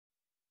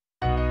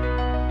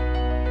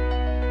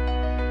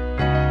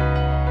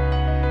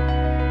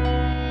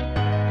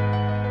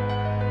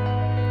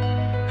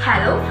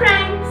Hello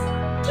friends!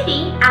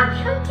 Today I'm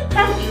here to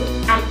tell you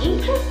an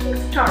interesting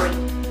story.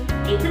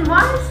 It's a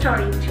moral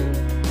story too.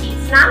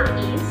 Its name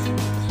is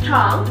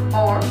Strong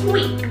or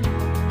Weak.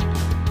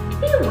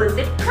 There was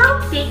a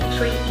proud big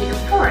tree in the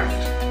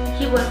forest.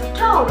 He was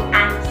tall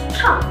and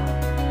strong.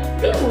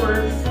 There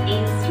was a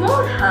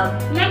small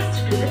herb next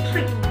to the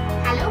tree.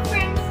 Hello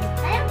friends,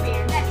 I am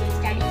Priyanka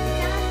studying in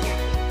 7th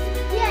standard.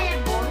 Today I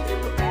am going to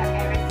prepare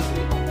a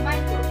recipe of my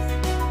Kvups.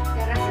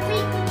 The recipe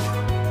is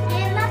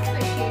Kerala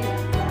special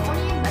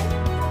onion bun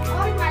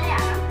or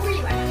Malayalam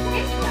ullivaram.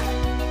 Let's start.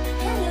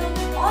 Hello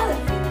all of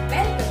you,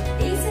 welcome to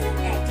day 7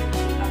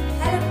 activity of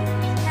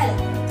Hello.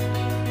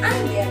 I'm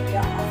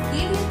Priyanka of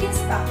Kvups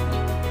Pangode.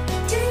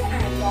 Today I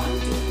am going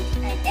to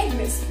make an egg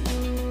recipe.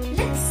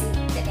 Let's see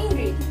the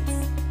ingredients.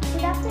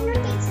 Good afternoon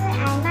teacher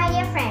and my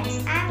dear friends.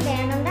 I am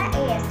Dayananda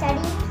A.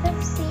 studying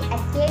 5th C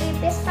at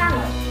Kvups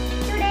Pangode.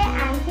 Today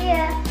I am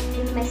here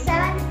with my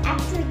 7th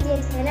activity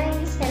at Hello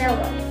English Hello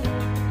World.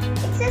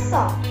 It's a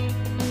song.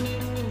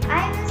 I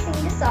will sing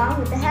the song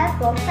with the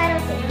help of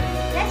karaoke.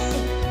 Let's see.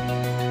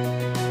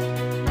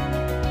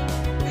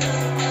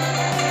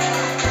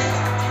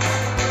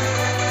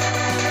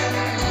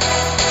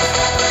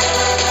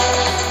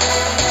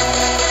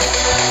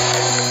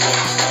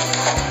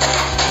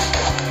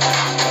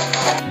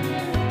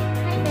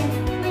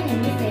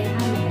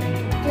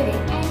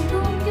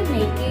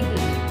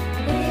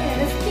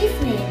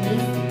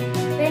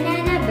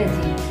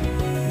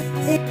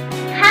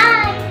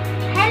 Hi,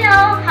 hello,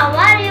 how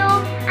are you?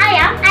 I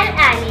am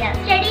Al-Alia,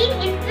 studying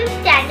in 5th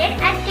standard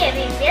at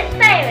Kvups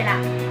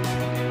Pangode.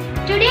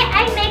 Today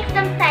I make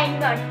some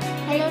signboards.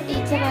 Hello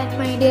teacher and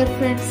my dear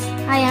friends.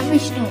 I am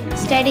Vishnu,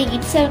 studying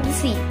in 7th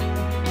C.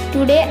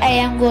 Today I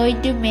am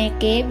going to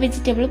make a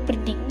vegetable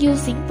printing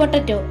using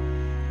potato.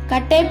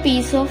 Cut a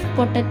piece of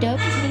potato.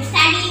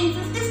 Studying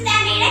 5th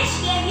standard at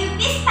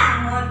Kvups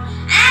Pangode.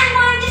 I am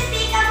going to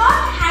speak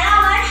about Hello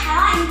World,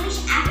 Hello English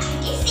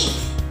Activity 6.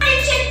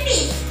 Attention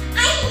please,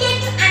 I am here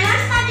to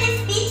announce a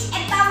speech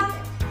about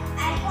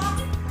My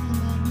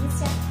name is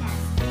Shakna.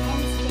 I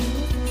am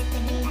studying 5th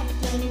standard at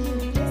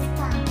Kvups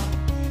Pangode.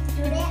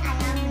 Today I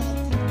am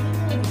making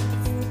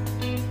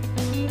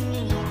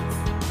ingredients.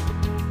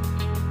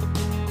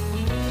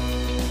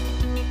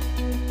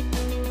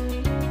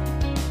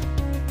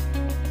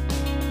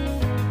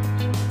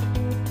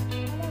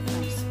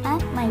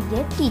 And my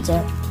dear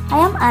teacher, I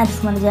am Arif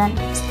Marjan,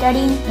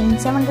 studying in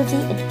 7th C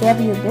at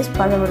Kvups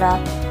Pangode.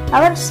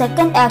 Our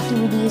second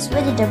activity is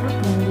vegetable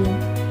printing.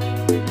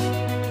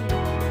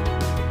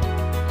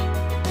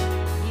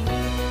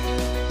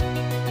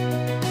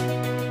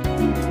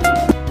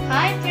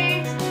 Hi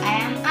friends, I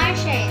am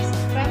Aisha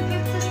from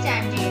 5th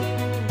standard.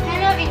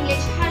 Hello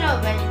English, Hello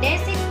World.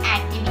 Basic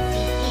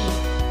activity is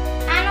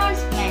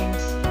announcement.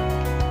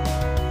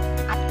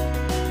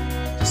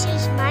 This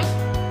is my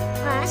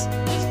first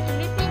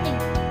vegetable printing.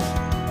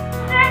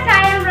 Friends,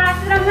 I am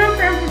Rasrahman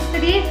from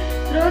 5th D.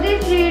 Through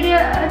this video,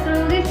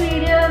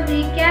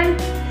 we can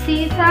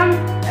see some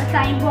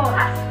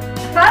signboards.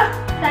 First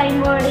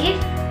signboard is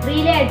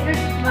related to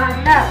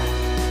water.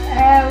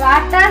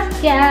 Water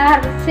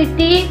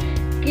scarcity.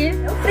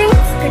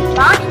 Friends, good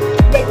morning.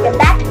 Welcome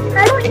back to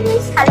Hello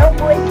English, Hello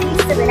World.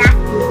 Please do an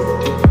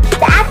activity.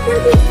 The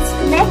activity is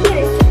to make a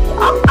recipe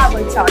of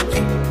our choice.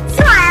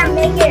 So I am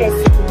making a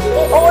recipe,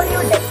 a Oreo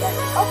dessert.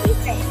 Okay,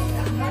 friends.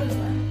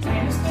 I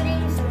am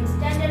studying 7th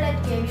standard at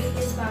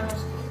Kvups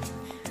Pangode.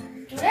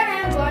 Today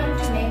I am going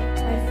to make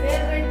my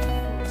favorite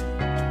food.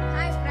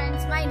 Hi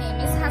friends, my name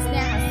is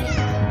Hasna Hassan.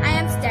 I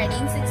am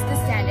studying 6th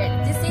standard.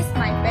 This is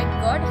my pet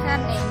goat. Her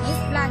name is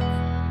Black.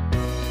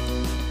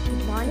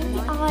 Good morning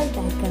to all.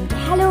 Welcome to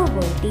Hello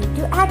World Day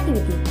 2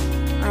 activity.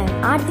 I am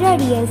Ardra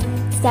DS,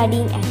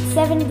 studying at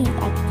 7th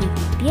at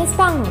Kvups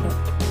Pangode.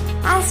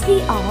 As we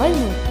all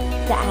know,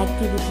 the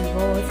activity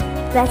was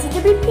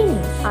vegetable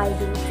printing. I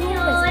do two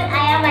Hello, recipes.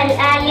 I am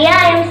Al-Alia. I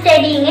am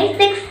studying in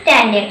 6th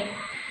standard.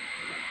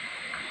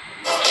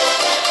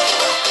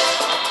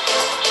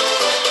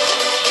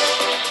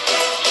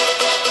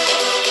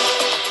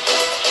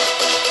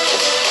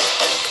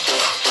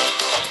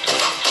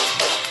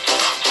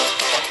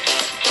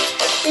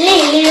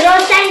 Lily,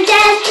 Rose and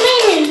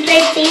Jasmine,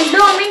 pretty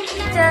blooming.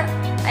 Teacher,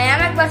 I am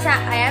Akbasha.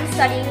 I am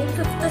studying in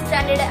 5th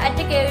standard at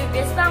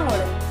Kvups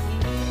Pangode.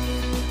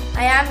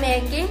 I am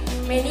making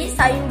many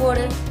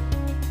signboards.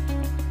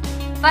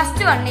 First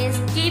one is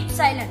keep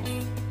silent.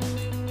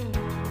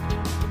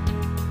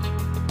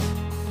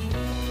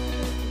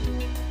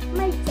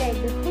 My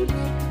childhood,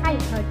 I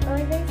had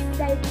always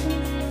liked to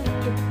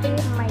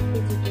prepare my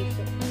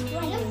education.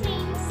 Hello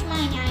friends,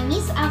 my name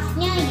is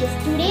Afnya. Yes,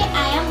 today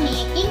I am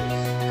making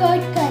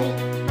curd curry.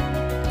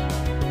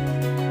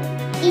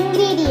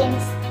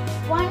 Ingredients: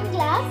 1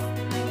 glass.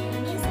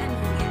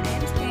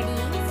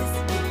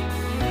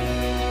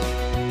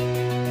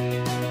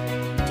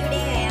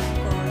 Today I am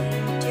going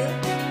to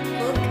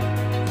cook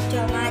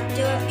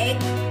tomato egg.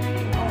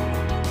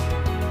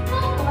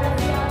 What are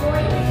we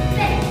going to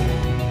say?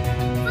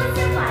 First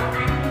of all,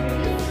 I am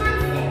introduce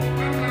myself.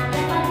 I am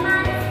Navya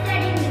Parmar,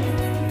 studying in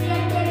 6th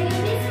at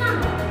Kvups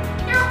Pangode.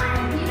 Now I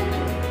am here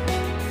to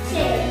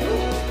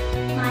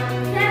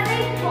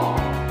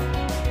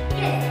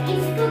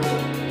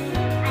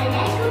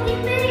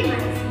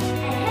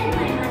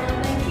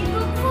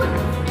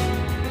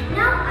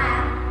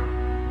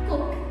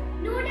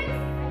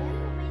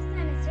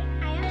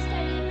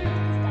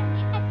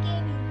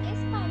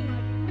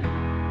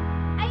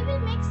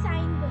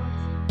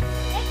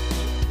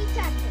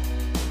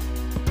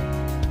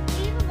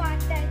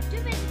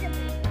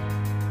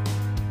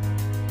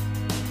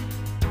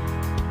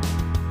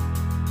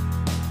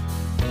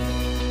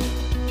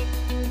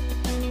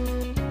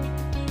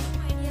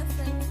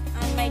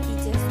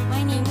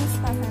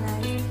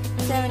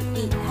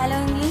 7E. Hello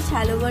English,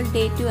 Hello World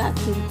Day 2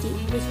 activity.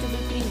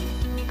 Vegetable printing.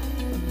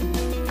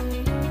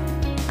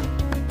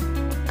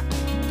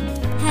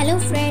 Hello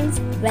friends,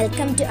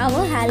 welcome to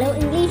our Hello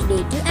English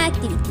Day 2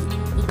 activity.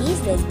 It is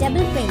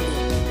vegetable printing.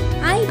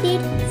 I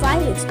did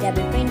 5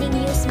 vegetable printing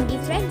using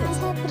different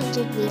vegetables. I have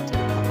printed with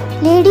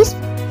ladies.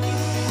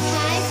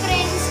 Hi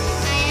friends,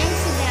 I am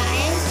Sudha. I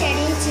am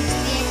studying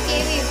 6th at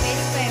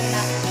Kvups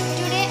Kerala.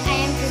 Today I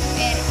am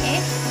preparing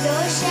a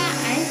dosha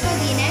and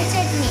pudina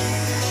chutney.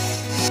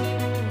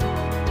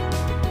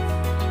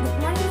 Good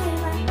morning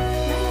everyone.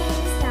 My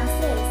name is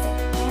Nasa Elsa.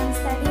 I am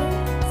studying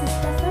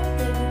 6th at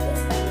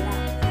Kvups Kerala.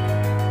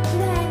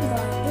 Today I am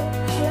going to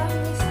Hello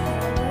English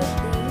Hello World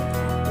Day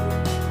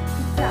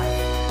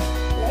activity.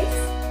 Let's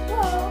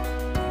go.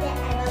 Today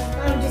I was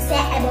going to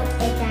say about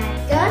a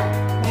character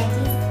that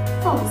is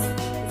Kvups.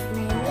 His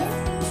name is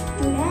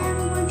Today I am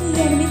going to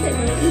share with the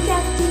daily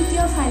activity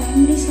of Hello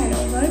English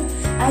Hello World.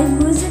 I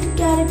used the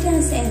character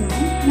as a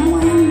noun. Now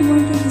I am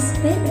going to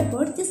describe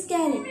about this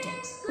character.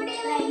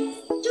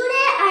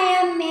 Today I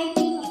am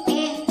making a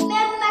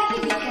pepper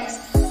hibiscus.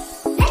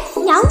 Let's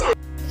start.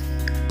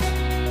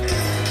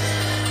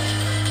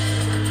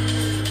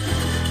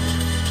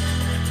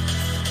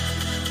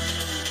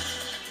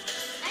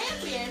 I am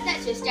Priyanka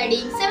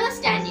studying 7th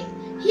standard.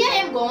 Here I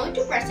am going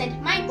to present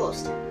my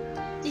poster.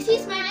 This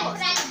is my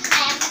poster.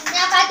 I am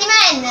Fatima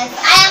Ennis.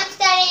 I am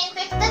studying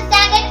 5th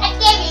standard at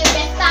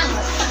Kvups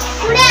Pangode.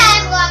 Today I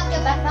am going to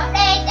perform the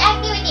 8th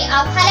activity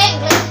of Hello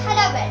English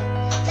Hello World.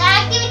 The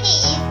activity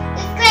is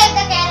describe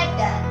the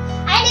character.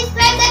 I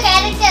describe the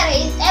character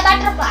is a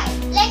butterfly.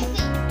 Let's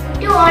see.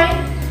 To all,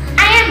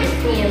 I am Miss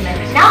Nirmal.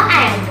 Now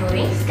I am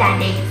doing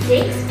Standard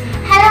 6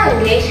 Hello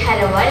English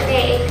Hello World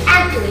Day 8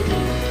 activity.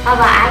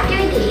 Our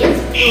activity is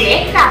to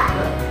make craft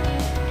work.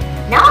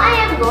 Now I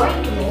am going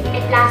to make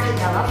a plastic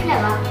cover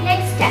flower.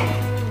 Let's start.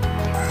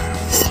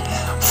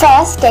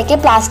 First, take a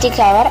plastic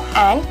cover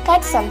and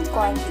cut some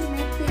coins. To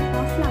make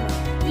paper flower,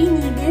 we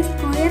need a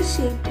square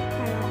shaped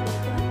flower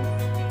paper.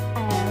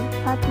 I am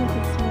Fatima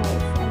Ismail.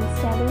 I am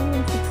studying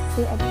in 6th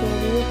at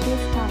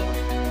Kvups Pangode.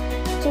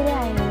 Today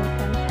I am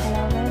making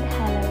Hello World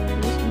Hello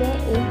English Day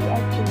 8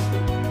 activity.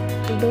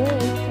 Today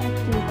 8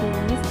 activity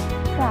is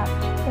craft,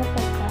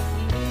 paper craft.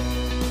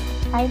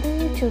 I do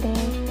today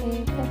a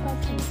paper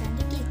craft.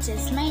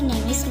 Teachers, my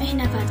name is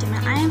Mehna Fatima.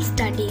 I am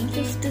studying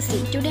 5th C.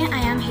 Today I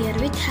am here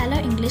with Hello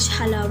English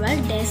Hello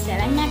World Day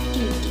 7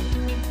 activity.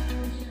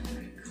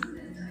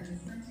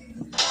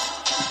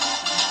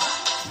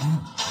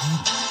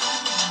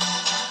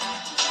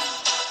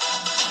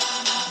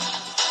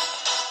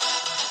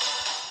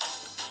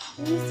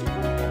 Music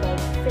about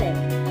Fred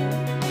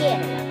and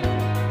Kerala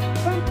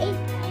from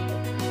 8th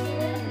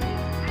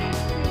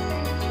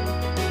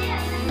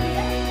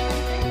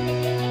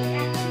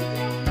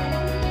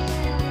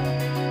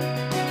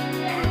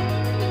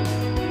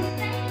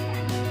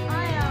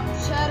I am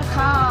Sher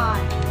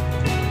Khan.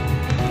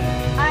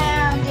 I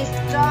am the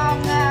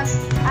strongest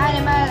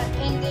animal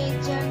in the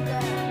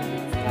jungle.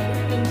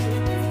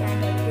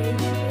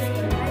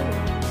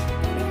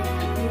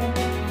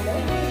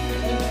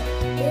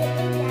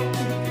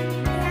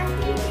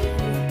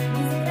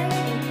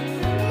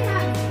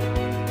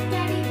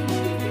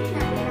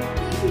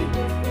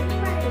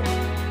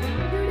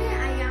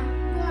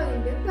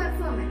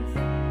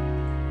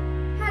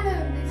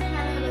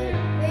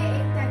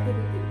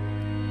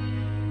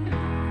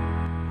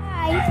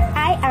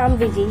 I am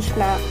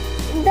Vijishna,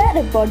 the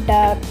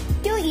reporter.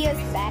 2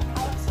 years back, I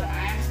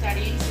am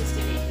studying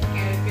history in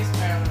Kvups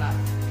Kerala.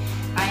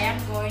 I am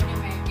going to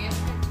make a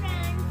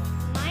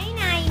My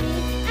name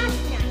is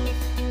Asna.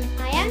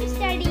 I am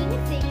studying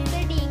 6th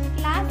D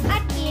class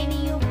at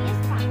Kvups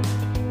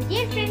Pangode.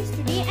 Dear friends,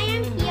 today I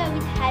am here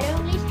with Hello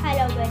English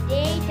Hello World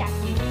Day 8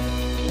 activity.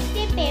 It's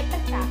a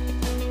paper craft.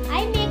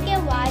 I make a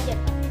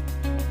wallpaper.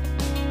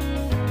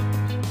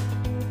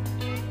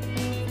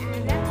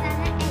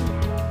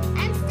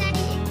 I'm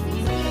studying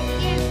 6th at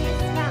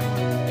Kvups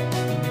Pangode.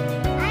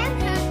 I am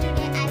here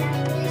today at Hello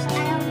English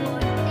Hello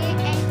World Day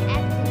 8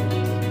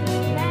 activity.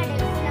 Where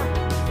is love?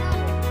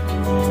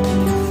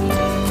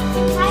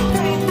 Hi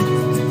friends,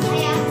 I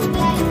am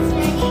studying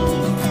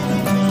in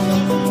 7th grade.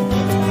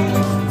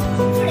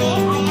 Today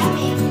I am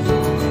making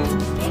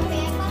a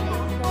paper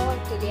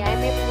craft. today I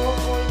am a poor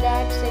boy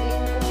that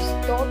selling books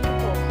thought to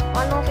go.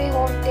 On of a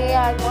hot day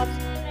I was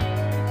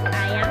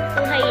I am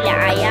Suhaila.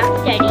 I am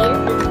studying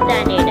 6th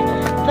standard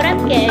from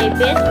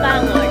Kvups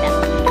Pangode.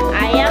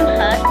 I am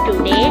here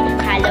today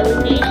Hello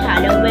English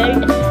Hello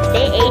World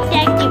Day 8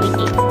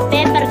 activity.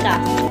 Paper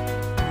craft.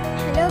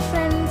 Hello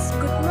friends,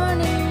 good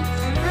morning.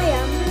 I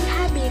am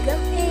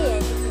Habigam A.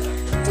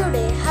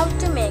 Today how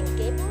to make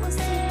a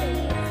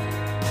mosquito.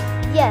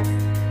 yes,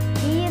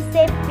 he is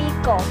a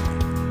peacock,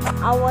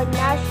 our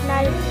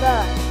national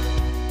bird.